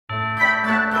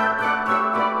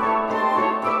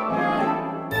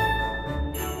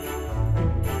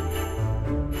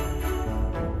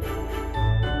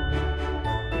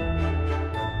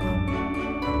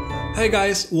Hey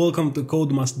guys, welcome to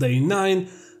Codemas Day 9.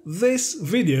 This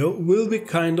video will be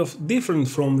kind of different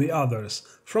from the others.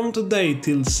 From today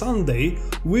till Sunday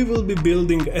we will be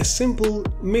building a simple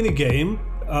mini-game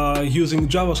using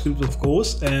JavaScript of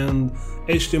course and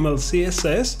HTML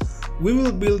CSS. We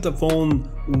will build upon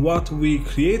what we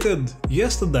created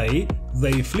yesterday,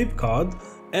 the flip card,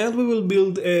 and we will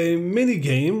build a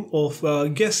mini-game of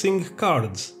guessing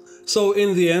cards. So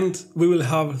in the end we will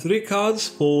have 3 cards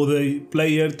for the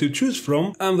player to choose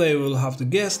from and they will have to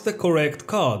guess the correct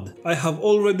card. I have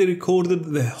already recorded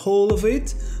the whole of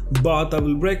it, but I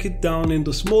will break it down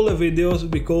into smaller videos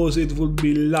because it will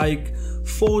be like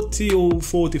 40 or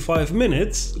 45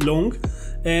 minutes long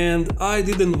and I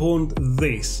didn't want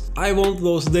this. I want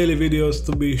those daily videos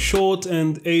to be short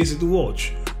and easy to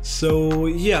watch. So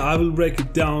yeah, I will break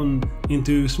it down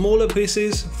into smaller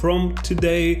pieces from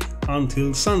today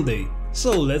until Sunday.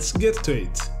 So let's get to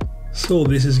it. So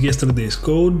this is yesterday's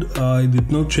code. I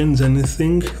did not change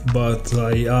anything, but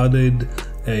I added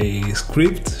a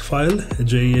script file, a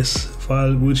JS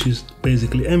file, which is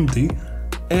basically empty,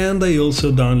 and I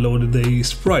also downloaded a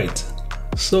sprite.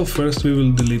 So first we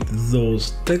will delete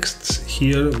those texts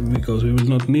here because we will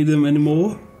not need them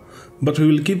anymore, but we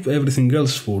will keep everything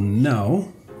else for now.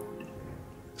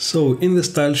 So in the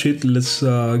style sheet, let's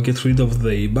get rid of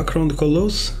the background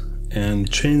colors and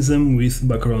change them with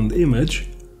background image,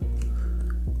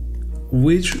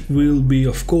 which will be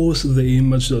of course the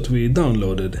image that we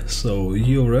downloaded. So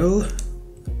URL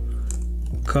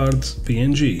cards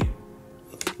png.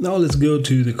 Now let's go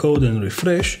to the code and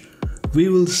refresh. We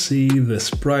will see the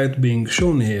sprite being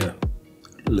shown here.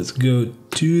 Let's go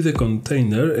to the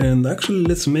container and actually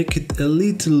let's make it a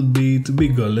little bit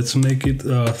bigger. Let's make it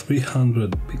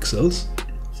 300 pixels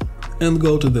and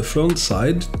go to the front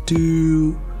side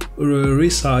to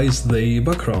resize the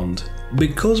background.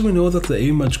 Because we know that the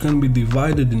image can be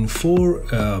divided in 4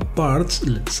 parts,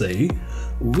 let's say,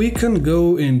 we can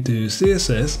go into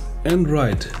CSS and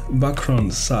write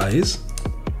background size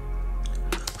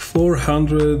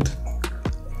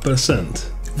 400%,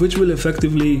 which will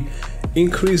effectively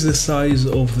increase the size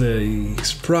of the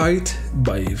sprite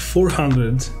by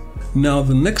 400. Now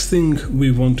the next thing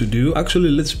we want to do, actually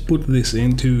let's put this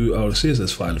into our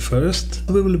CSS file first.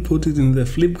 We will put it in the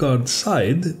flipkart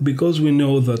side because we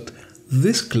know that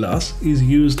this class is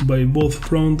used by both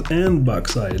front and back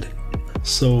side.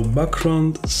 So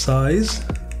background size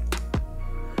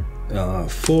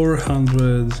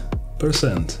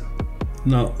 400%.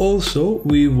 Now also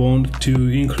we want to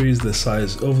increase the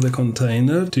size of the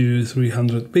container to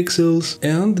 300 pixels,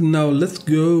 and now let's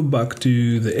go back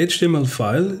to the HTML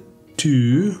file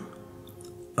to...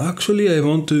 Actually I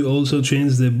want to also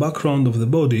change the background of the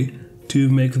body to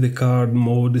make the card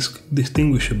more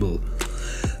distinguishable.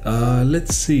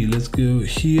 Let's see, let's go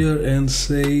here and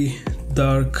say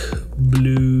dark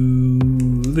blue,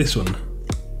 this one.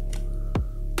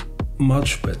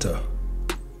 Much better.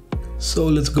 So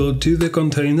let's go to the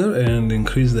container and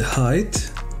increase the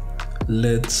height.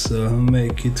 Let's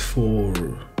make it for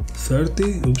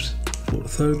 30, for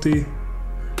 30.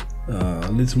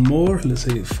 A little more, let's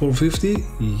say 450,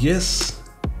 yes,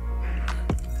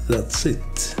 that's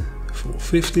it,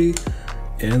 450,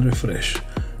 and refresh.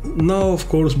 Now of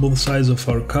course both sides of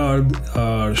our card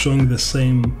are showing the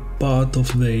same part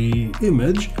of the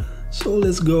image, so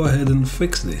let's go ahead and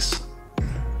fix this.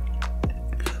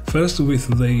 First, with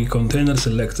the container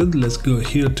selected, let's go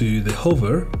here to the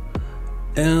hover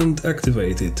and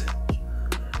activate it.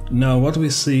 Now what we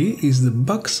see is the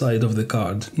back side of the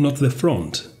card, not the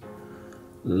front.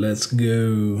 Let's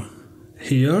go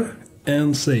here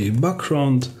and say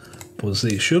background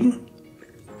position.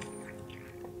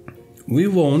 We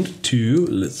want to,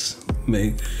 let's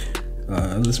make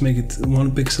it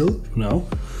 1 pixel now.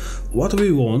 What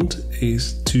we want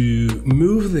is to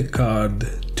move the card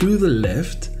to the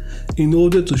left in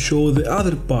order to show the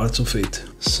other parts of it.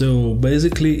 So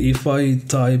basically if I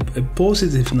type a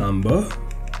positive number,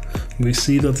 we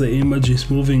see that the image is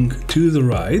moving to the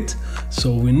right,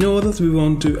 so we know that we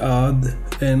want to add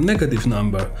a negative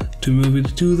number to move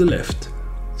it to the left.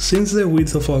 Since the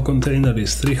width of our container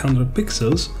is 300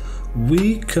 pixels,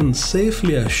 we can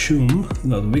safely assume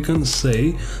that we can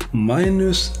say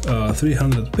minus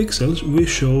 300 pixels we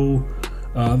show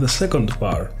the second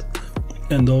part.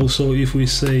 And also if we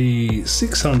say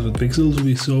 600 pixels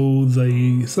we show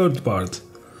the third part,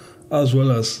 as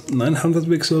well as 900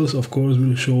 pixels of course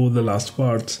will show the last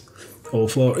part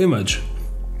of our image.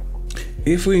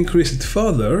 If we increase it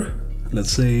further,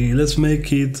 let's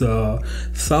make it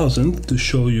 1000 to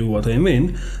show you what I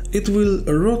mean, it will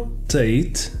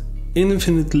rotate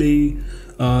infinitely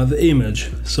the image,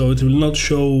 so it will not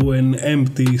show an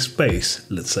empty space,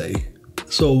 let's say.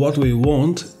 So what we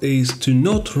want is to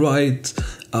not write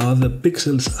the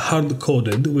pixels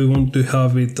hard-coded. We want to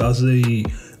have it as a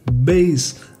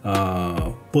base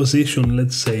position,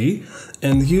 let's say,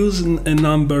 and use a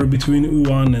number between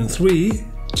 1 and 3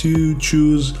 to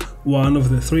choose one of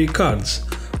the 3 cards.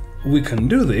 We can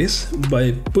do this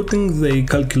by putting the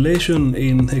calculation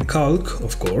in a calc,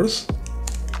 of course,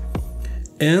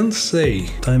 and say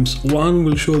times 1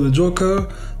 will show the joker,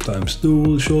 times 2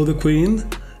 will show the queen,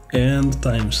 and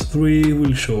times 3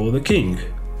 will show the king.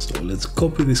 So let's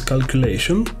copy this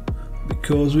calculation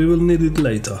because we will need it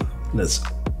later. Let's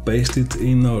paste it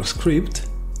in our script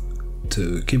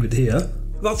to keep it here.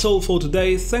 That's all for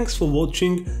today. Thanks for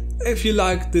watching. If you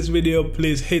liked this video,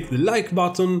 please hit the like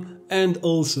button and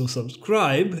also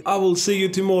subscribe. I will see you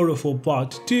tomorrow for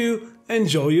part 2.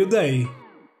 Enjoy your day.